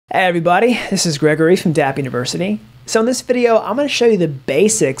Hey everybody, this is Gregory from Dapp University. So in this video, I'm going to show you the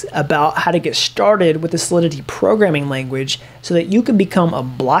basics about how to get started with the Solidity programming language so that you can become a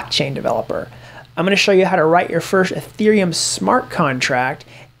blockchain developer. I'm going to show you how to write your first Ethereum smart contract,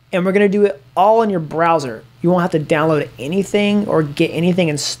 and we're going to do it all in your browser. You won't have to download anything or get anything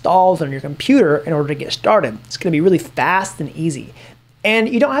installed on your computer in order to get started. It's going to be really fast and easy.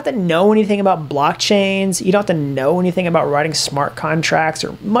 And you don't have to know anything about blockchains. You don't have to know anything about writing smart contracts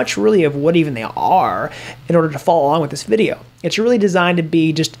or much really of what even they are in order to follow along with this video. It's really designed to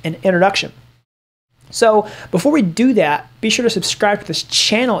be just an introduction. So before we do that, be sure to subscribe to this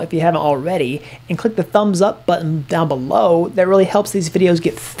channel if you haven't already and click the thumbs up button down below. That really helps these videos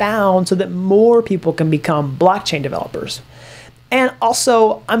get found so that more people can become blockchain developers. And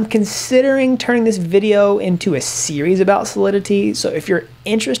also, I'm considering turning this video into a series about Solidity, so if you're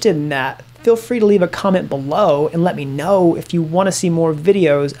interested in that, feel free to leave a comment below and let me know if you want to see more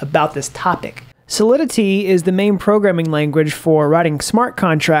videos about this topic. Solidity is the main programming language for writing smart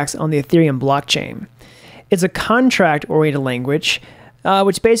contracts on the Ethereum blockchain. It's a contract-oriented language,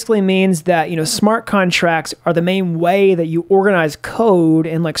 which basically means that smart contracts are the main way that you organize code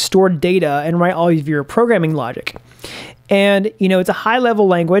and store data and write all of your programming logic. And, it's a high-level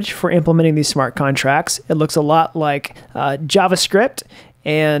language for implementing these smart contracts. It looks a lot like JavaScript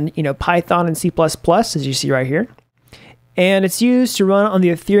and, Python and C++, as you see right here. And it's used to run on the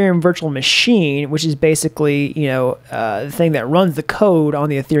Ethereum virtual machine, which is basically, the thing that runs the code on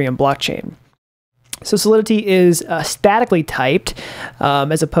the Ethereum blockchain. So Solidity is statically typed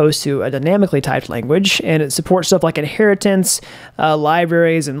as opposed to a dynamically typed language, and it supports stuff like inheritance,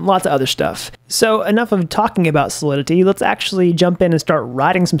 libraries, and lots of other stuff. So enough of talking about Solidity, let's actually jump in and start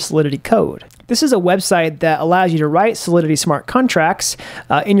writing some Solidity code. This is a website that allows you to write Solidity smart contracts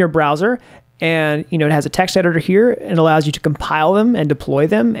in your browser, and it has a text editor here and allows you to compile them and deploy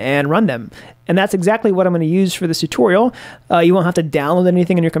them and run them. And that's exactly what I'm going to use for this tutorial. You won't have to download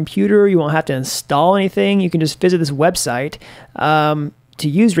anything on your computer. You won't have to install anything. You can just visit this website to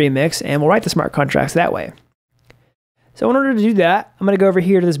use Remix, and we'll write the smart contracts that way. So in order to do that, I'm going to go over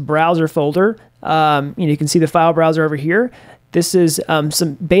here to this browser folder. You can see the file browser over here. This is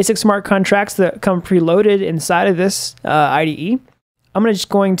some basic smart contracts that come preloaded inside of this IDE. I'm just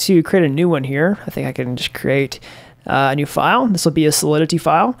going to create a new one here. I think I can just create a new file. This will be a Solidity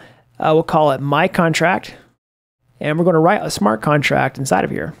file. We'll call it My Contract, and we're going to write a smart contract inside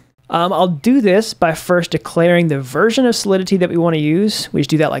of here. I'll do this by first declaring the version of Solidity that we want to use. We just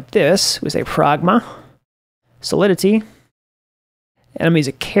do that like this. We say pragma Solidity, and I'm going to use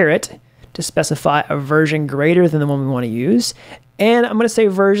a caret to specify a version greater than the one we want to use. And I'm going to say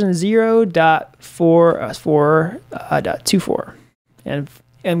version 0.4.24. And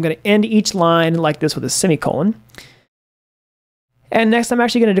I'm going to end each line like this with a semicolon. And next, I'm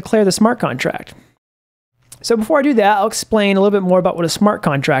actually going to declare the smart contract. So before I do that, I'll explain a little bit more about what a smart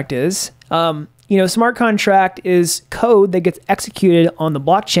contract is. Smart contract is code that gets executed on the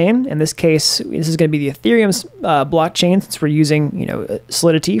blockchain. In this case, this is going to be the Ethereum blockchain, since we're using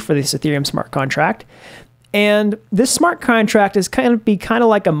Solidity for this Ethereum smart contract. And this smart contract is kind of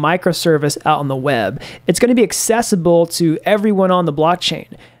like a microservice out on the web. It's going to be accessible to everyone on the blockchain.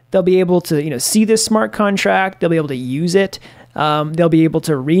 They'll be able to see this smart contract. They'll be able to use it. They'll be able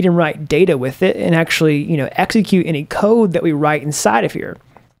to read and write data with it and actually execute any code that we write inside of here.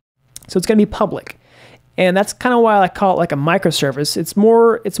 So it's going to be public. And that's kind of why I call it like a microservice. It's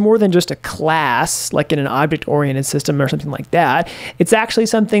more than just a class, like in an object-oriented system or something like that. It's actually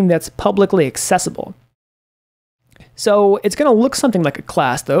something that's publicly accessible. So it's going to look something like a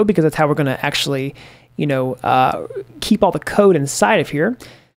class, though, because that's how we're going to actually, keep all the code inside of here.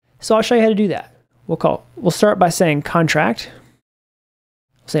 So I'll show you how to do that. We'll start by saying contract.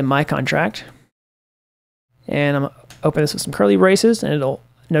 We'll say my contract, and I'm going to open this with some curly braces, and it'll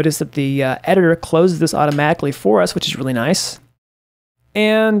notice that the editor closes this automatically for us, which is really nice.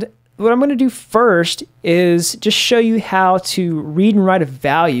 And what I'm going to do first is just show you how to read and write a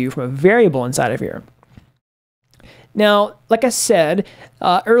value from a variable inside of here. Now, like I said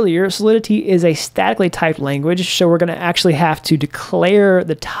earlier, Solidity is a statically typed language, so we're going to actually have to declare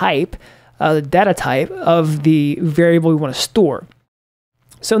the type, the data type of the variable we want to store.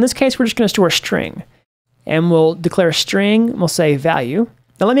 So in this case, we're just going to store a string, and we'll declare a string, and we'll say value.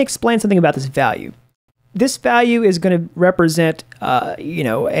 Now let me explain something about this value. This value is going to represent,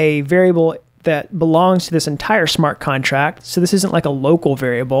 a variable that belongs to this entire smart contract. So this isn't like a local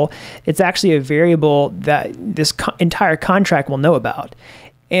variable. It's actually a variable that this entire contract will know about.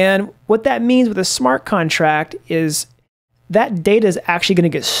 And what that means with a smart contract is that data is actually going to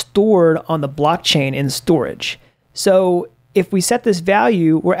get stored on the blockchain in storage. So if we set this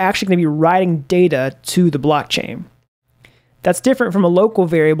value, we're actually going to be writing data to the blockchain. That's different from a local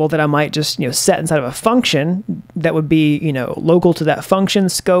variable that I might just set inside of a function that would be local to that function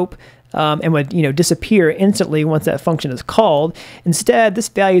scope and would disappear instantly once that function is called. Instead, this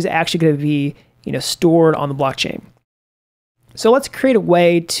value is actually going to be stored on the blockchain. So let's create a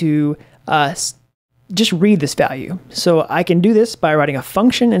way to just read this value. So I can do this by writing a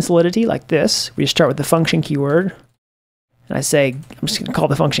function in Solidity like this. We just start with the function keyword. And I say, I'm just going to call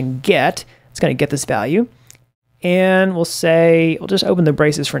the function get. It's going to get this value. And we'll just open the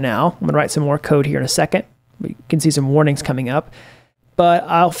braces for now. I'm going to write some more code here in a second. We can see some warnings coming up, but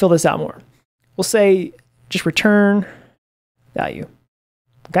I'll fill this out more. We'll say just return value.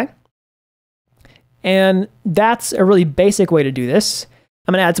 Okay? And that's a really basic way to do this.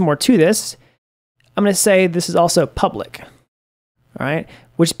 I'm going to add some more to this. I'm going to say this is also public. All right,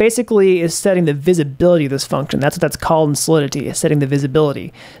 which basically is setting the visibility of this function. That's what that's called in Solidity, is setting the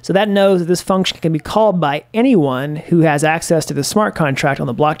visibility. So that knows that this function can be called by anyone who has access to the smart contract on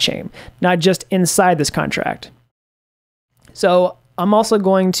the blockchain, not just inside this contract. So I'm also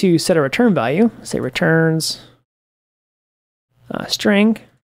going to set a return value, say returns string.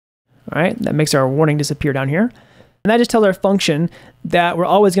 All right, that makes our warning disappear down here. And that just tells our function that we're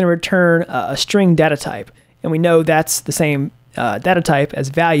always going to return a string data type. And we know that's the same data type as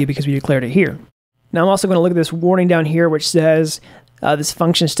value because we declared it here. Now I'm also going to look at this warning down here which says this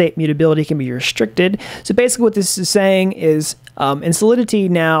function state mutability can be restricted. So basically what this is saying is in Solidity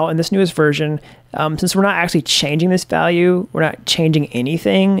now, in this newest version, since we're not actually changing this value, we're not changing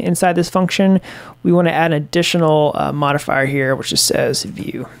anything inside this function, we want to add an additional modifier here which just says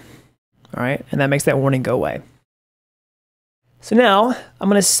view. All right, and that makes that warning go away. So now I'm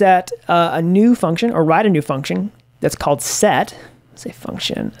going to set a new function or write a new function that's called set. Say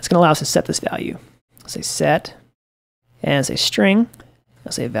function. It's going to allow us to set this value. I'll say set and say string.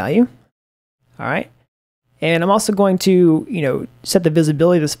 I'll say value. All right. And I'm also going to, set the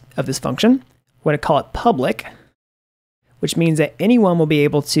visibility of this function. We're going to call it public, which means that anyone will be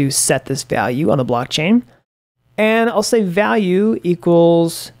able to set this value on the blockchain. And I'll say value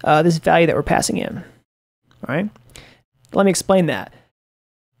equals this value that we're passing in. All right. Let me explain that.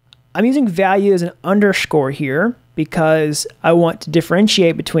 I'm using value as an underscore here because I want to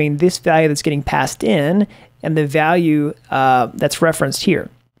differentiate between this value that's getting passed in and the value that's referenced here.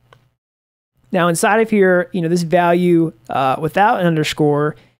 Now inside of here, this value without an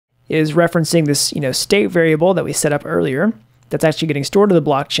underscore is referencing this state variable that we set up earlier that's actually getting stored to the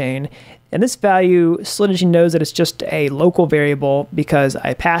blockchain. And this value, Solidity knows that it's just a local variable because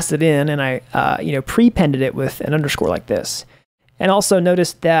I passed it in and I prepended it with an underscore like this. And also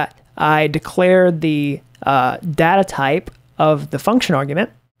notice that I declared the data type of the function argument.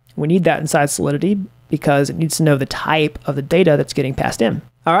 We need that inside Solidity because it needs to know the type of the data that's getting passed in.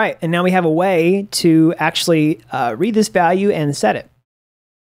 All right, and now we have a way to actually read this value and set it.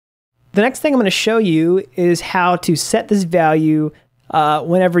 The next thing I'm going to show you is how to set this value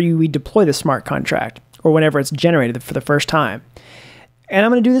whenever we deploy the smart contract or whenever it's generated for the first time. And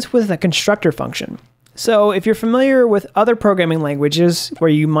I'm going to do this with a constructor function. So if you're familiar with other programming languages where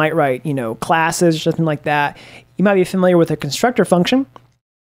you might write, classes or something like that, you might be familiar with a constructor function,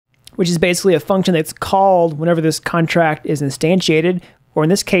 which is basically a function that's called whenever this contract is instantiated, or in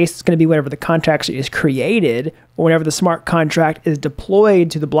this case, it's going to be whenever the contract is created or whenever the smart contract is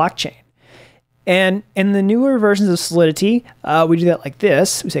deployed to the blockchain. And in the newer versions of Solidity, we do that like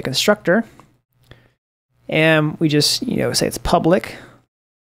this. We say constructor, and we just, say it's public.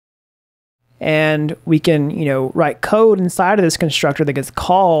 And we can, write code inside of this constructor that gets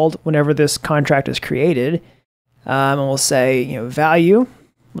called whenever this contract is created. And we'll say, value.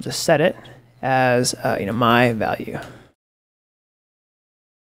 We'll just set it as, my value.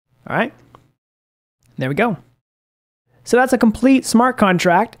 All right. There we go. So that's a complete smart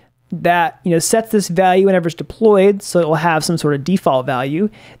contract that, sets this value whenever it's deployed. So it will have some sort of default value.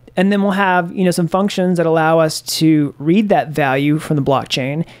 And then we'll have, some functions that allow us to read that value from the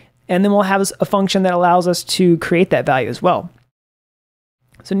blockchain. And then we'll have a function that allows us to create that value as well.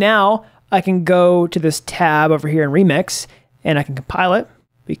 So now I can go to this tab over here in Remix and I can compile it.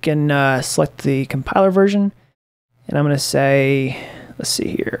 We can select the compiler version. And I'm going to say, let's see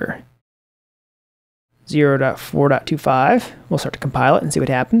here, 0.4.25. We'll start to compile it and see what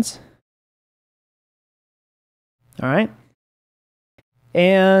happens. All right.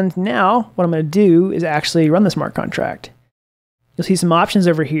 And now what I'm going to do is actually run the smart contract. You'll see some options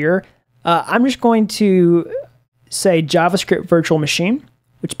over here. I'm just going to say JavaScript virtual machine,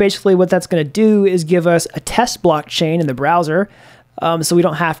 which basically what that's going to do is give us a test blockchain in the browser So we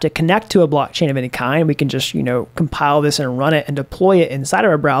don't have to connect to a blockchain of any kind. We can just, compile this and run it and deploy it inside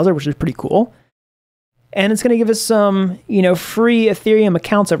of our browser, which is pretty cool. And it's going to give us some, free Ethereum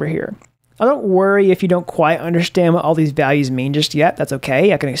accounts over here. Now, don't worry if you don't quite understand what all these values mean just yet. That's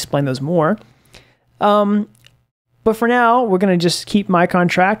okay. I can explain those more. But for now, we're going to just keep my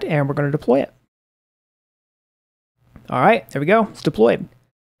contract and we're going to deploy it. All right, there we go. It's deployed.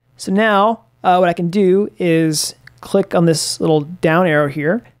 So now what I can do is click on this little down arrow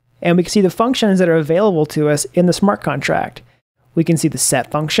here, and we can see the functions that are available to us in the smart contract. We can see the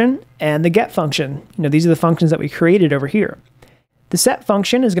set function and the get function. These are the functions that we created over here. The set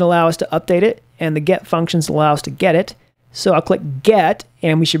function is going to allow us to update it, and the get functions allow us to get it. So I'll click get,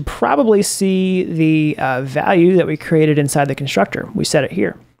 and we should probably see the value that we created inside the constructor. We set it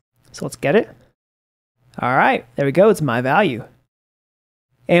here. So let's get it. All right, there we go. It's my value.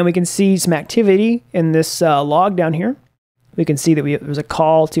 And we can see some activity in this log down here. We can see that there was a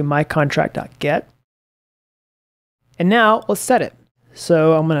call to mycontract.get. And now let's set it.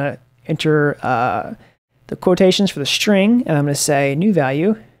 So I'm going to enter the quotations for the string, and I'm going to say new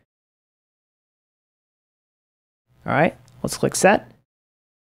value. All right, let's click set.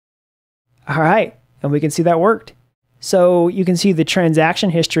 All right, and we can see that worked. So you can see the transaction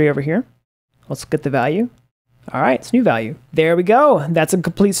history over here. Let's get the value. All right, it's new value. There we go. That's a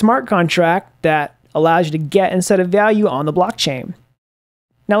complete smart contract that allows you to get and set a value on the blockchain.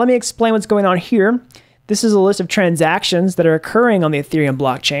 Now let me explain what's going on here. This is a list of transactions that are occurring on the Ethereum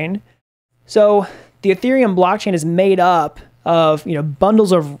blockchain. So the Ethereum blockchain is made up of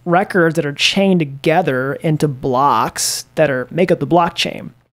bundles of records that are chained together into blocks that make up the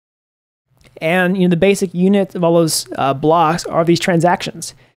blockchain. And the basic unit of all those blocks are these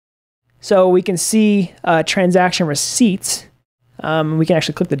transactions. So we can see transaction receipts. We can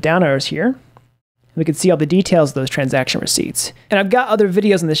actually click the down arrows here. We can see all the details of those transaction receipts. And I've got other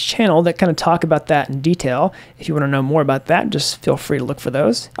videos on this channel that kind of talk about that in detail. If you want to know more about that, just feel free to look for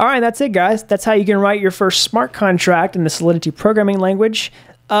those. All right, that's it, guys. That's how you can write your first smart contract in the Solidity programming language.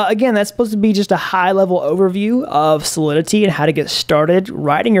 Again, that's supposed to be just a high-level overview of Solidity and how to get started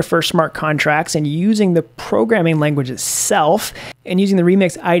writing your first smart contracts and using the programming language itself and using the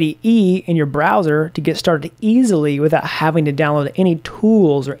Remix IDE in your browser to get started easily without having to download any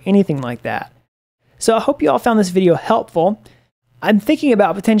tools or anything like that. So I hope you all found this video helpful. I'm thinking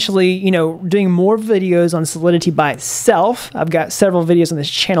about potentially, doing more videos on Solidity by itself. I've got several videos on this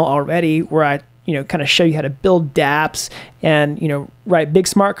channel already where I, kind of show you how to build dApps and, write big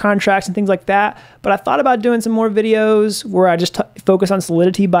smart contracts and things like that. But I thought about doing some more videos where I just focus on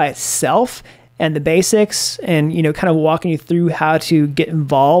Solidity by itself and the basics and, kind of walking you through how to get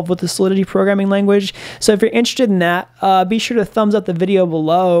involved with the Solidity programming language. So if you're interested in that, be sure to thumbs up the video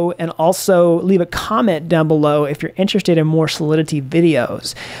below and also leave a comment down below if you're interested in more Solidity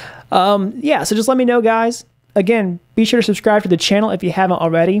videos. Yeah, so just let me know, guys. Again, be sure to subscribe to the channel if you haven't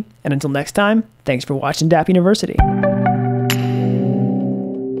already. And until next time, thanks for watching Dapp University.